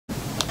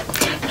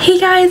Hey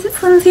guys,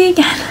 it's Lindsay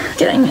again.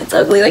 Kidding, it's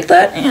ugly like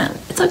that and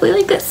it's ugly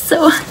like this.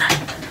 So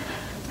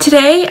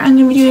today I'm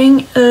going to be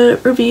doing a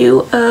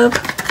review of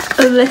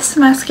this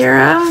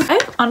mascara.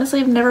 I've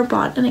honestly never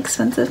bought an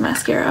expensive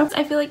mascara.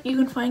 I feel like you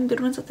can find good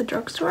ones at the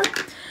drugstore.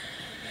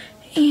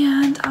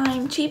 And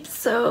I'm cheap,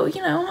 so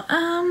you know,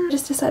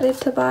 just decided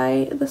to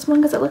buy this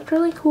one because it looked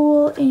really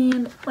cool.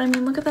 And I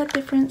mean, look at that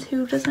difference.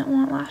 Who doesn't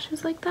want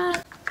lashes like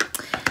that?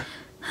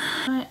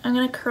 I'm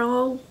gonna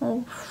curl.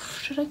 Well,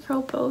 should I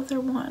curl both or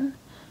one?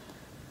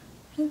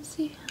 Let's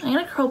see. I'm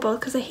gonna curl both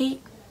because I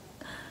hate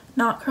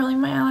not curling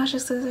my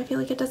eyelashes because I feel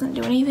like it doesn't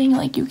do anything.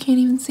 Like you can't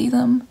even see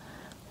them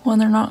when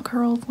they're not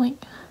curled.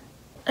 Like,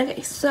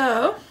 okay,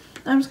 so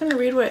I'm just gonna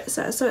read what it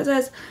says. So it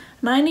says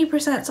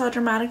 90% saw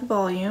dramatic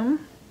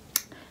volume,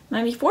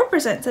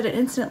 94% said it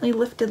instantly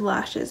lifted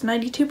lashes,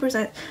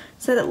 92%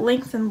 said it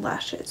lengthened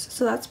lashes.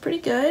 So that's pretty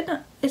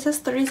good. It says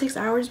 36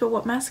 hours, but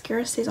what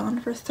mascara stays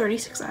on for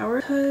 36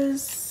 hours?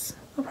 Because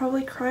I'll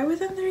probably cry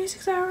within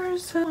 36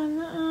 hours.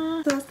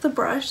 So that's the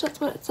brush.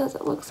 That's what it says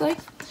it looks like.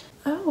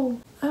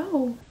 Oh.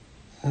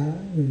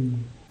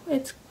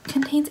 It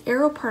contains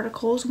aero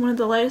particles, one of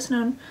the lightest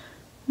known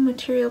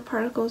material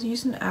particles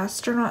used in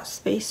astronaut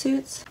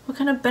spacesuits. What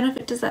kind of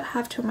benefit does that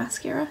have to a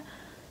mascara?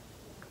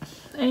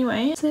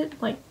 Anyway, is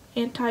it like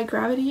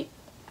anti-gravity?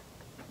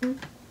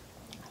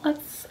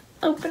 Let's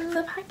open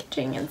the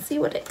packaging and see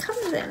what it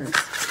comes in.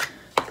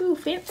 Ooh,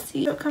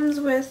 fancy. So it comes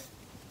with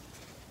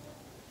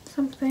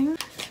something.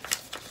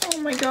 Oh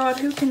my god,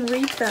 who can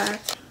read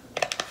that?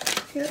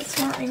 Okay, that's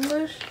not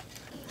English.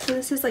 So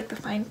this is like the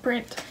fine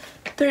print.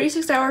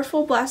 36-hour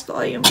full blast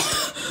volume.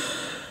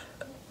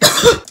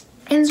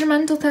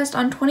 Instrumental test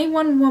on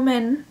 21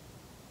 women.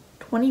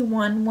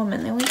 21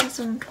 women. They only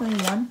tested on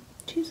 21.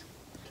 Jeez.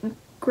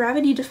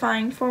 Gravity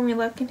defying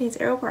formula contains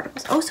aero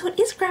particles. Oh, so it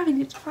is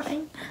gravity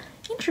defying.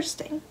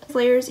 Interesting.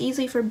 Layers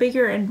easily for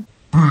bigger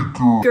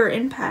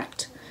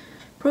impact.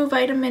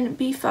 Provitamin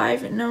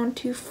B5 known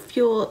to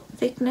fuel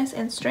thickness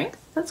and strength.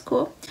 That's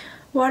cool.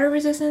 Water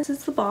resistance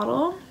is the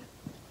bottle.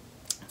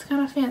 It's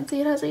kind of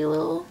fancy. It has a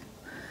little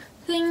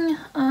thing.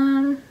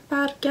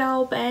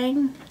 BadGal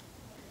bang.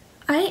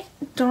 I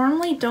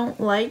normally don't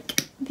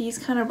like these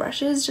kind of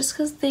brushes just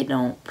because they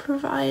don't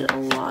provide a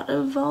lot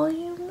of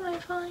volume, I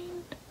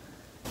find.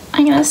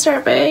 I'm gonna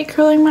start by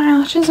curling my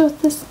eyelashes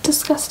with this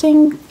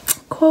disgusting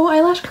xoxo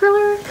eyelash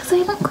curler because I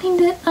haven't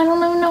cleaned it. I don't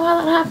even know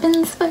how that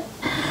happens, but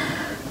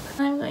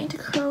I'm going to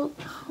curl.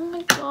 Oh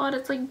my god,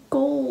 it's like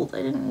gold.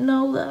 I didn't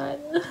know that.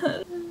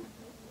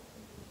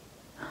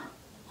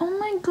 Oh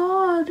my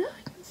god,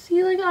 I can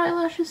see like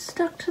eyelashes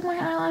stuck to my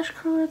eyelash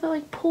curler that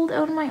like pulled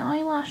out of my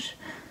eyelash.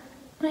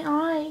 My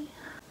eye.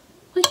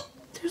 Like,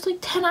 there's like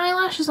 10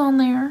 eyelashes on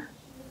there.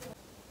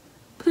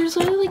 But there's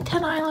literally like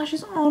 10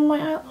 eyelashes on my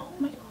eye. Oh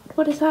my god.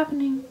 What is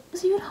happening?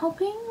 Is it even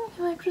helping?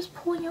 Am I just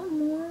pulling out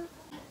more?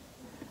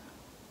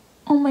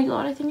 Oh my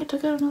god, I think it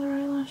took out another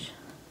eyelash.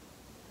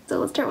 So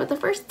let's start with the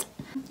first.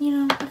 You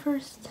know, the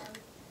first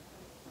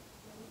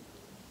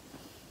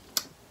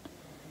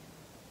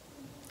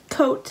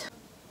coat.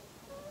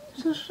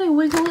 So should I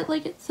wiggle it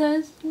like it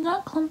says?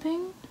 Not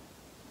clumping.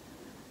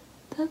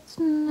 That's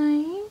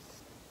nice.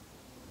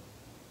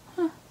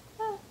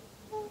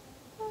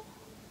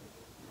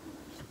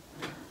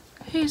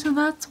 Okay, so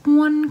that's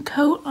one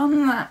coat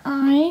on that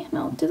eye.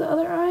 Now let's do the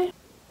other eye.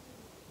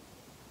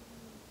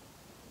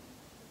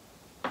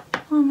 Oh,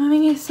 I'm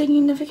having a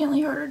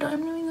significantly harder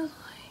time doing this eye.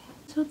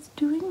 So it's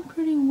doing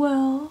pretty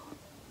well.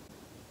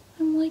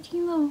 I'm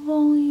liking the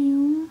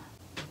volume.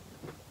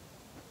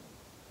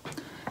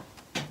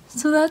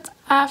 So that's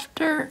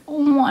after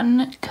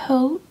one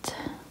coat.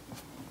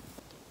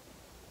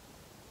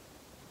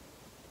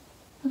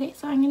 Okay,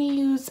 so I'm gonna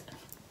use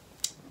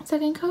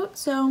second coat.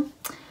 So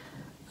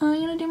I'm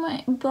gonna do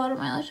my bottom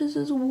eyelashes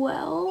as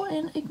well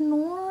and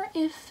ignore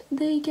if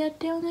they get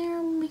down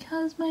there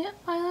because my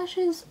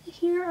eyelashes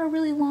here are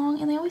really long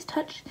and they always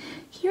touch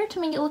here to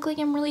make it look like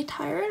I'm really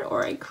tired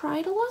or I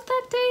cried a lot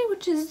that day,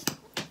 which is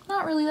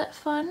not really that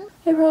fun.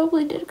 I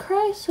probably did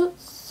cry, so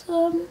it's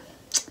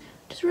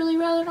just really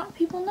rather not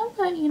people know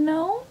that, you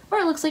know? Or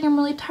it looks like I'm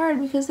really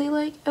tired because they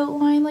like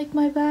outline like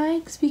my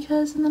bags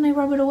and then I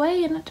rub it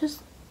away and it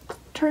just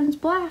turns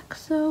black,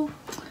 so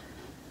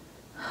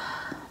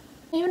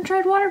I even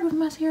tried waterproof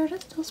mascara and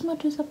it still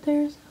smudges up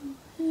there, so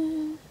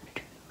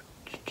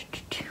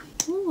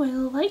ooh, I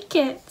like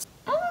it.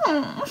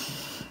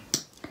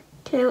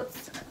 Okay,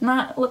 let's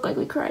not look like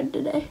we cried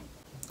today.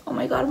 Oh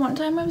my god, one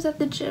time I was at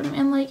the gym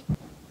and like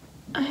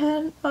I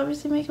had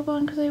obviously makeup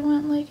on because I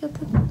went like at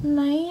the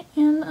night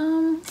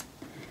and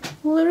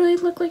literally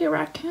looked like a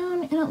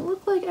raccoon and it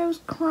looked like I was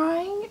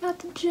crying at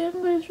the gym,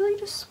 but I was really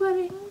just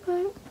sweating.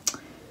 But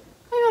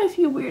I got a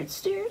few weird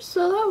stares,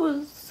 so that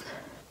was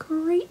a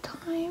great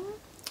time.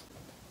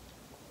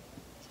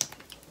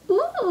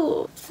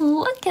 Ooh,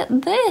 look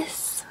at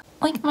this.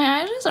 Like my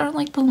eyelashes aren't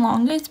like the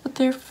longest, but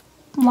they're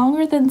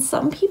longer than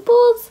some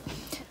people's.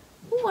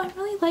 Ooh, I'm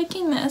really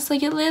liking this.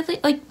 Like it literally,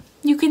 like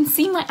you can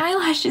see my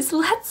eyelashes,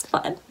 so that's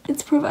fun.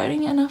 It's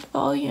providing enough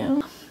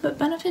volume. But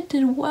Benefit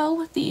did well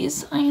with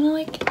these. I'm gonna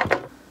like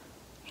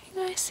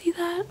guys see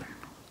that?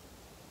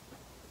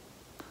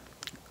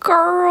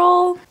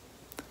 Girl.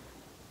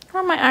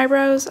 Or my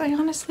eyebrows. I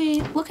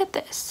honestly, look at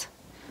this.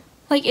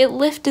 Like, it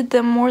lifted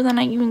them more than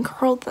I even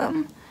curled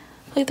them.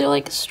 Like, they're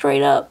like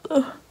straight up.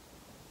 Ugh.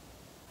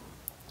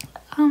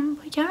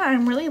 But yeah,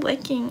 I'm really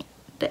liking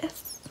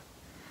this.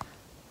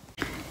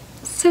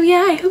 So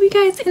yeah, I hope you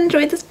guys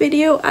enjoyed this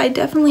video. I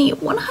definitely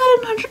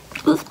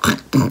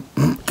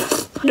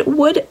 100%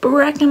 would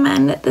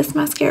recommend this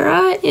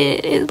mascara.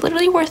 It is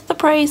literally worth the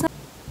price.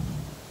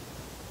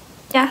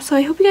 Yeah, so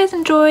I hope you guys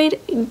enjoyed.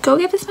 Go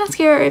get this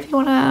mascara if you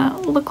want to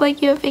look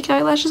like you have fake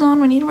eyelashes on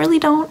when you really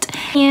don't.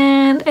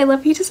 And I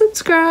love you to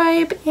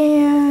subscribe.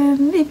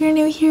 And if you're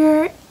new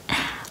here,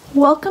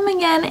 welcome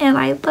again. And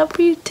I'd love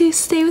for you to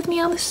stay with me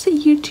on this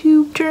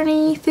YouTube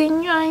journey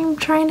thing I'm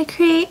trying to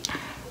create.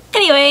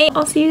 Anyway,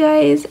 I'll see you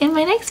guys in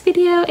my next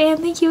video, and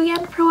thank you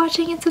again for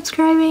watching and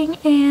subscribing,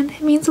 and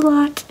it means a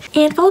lot.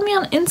 And follow me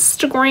on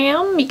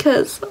Instagram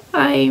because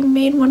I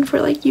made one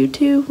for like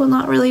YouTube. Well,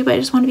 not really, but I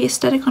just want to be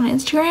aesthetic on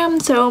Instagram.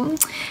 So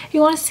if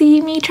you want to see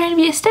me trying to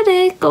be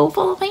aesthetic, go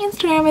follow my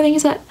Instagram. I think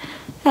it's at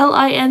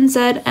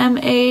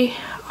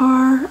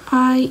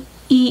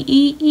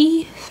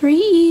LINZMARIEE, 3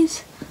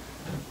 E's.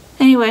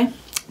 Anyway,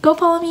 go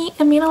follow me.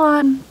 It means a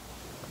lot. And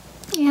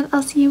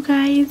I'll see you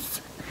guys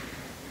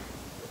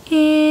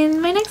in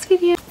my next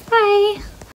video. Bye!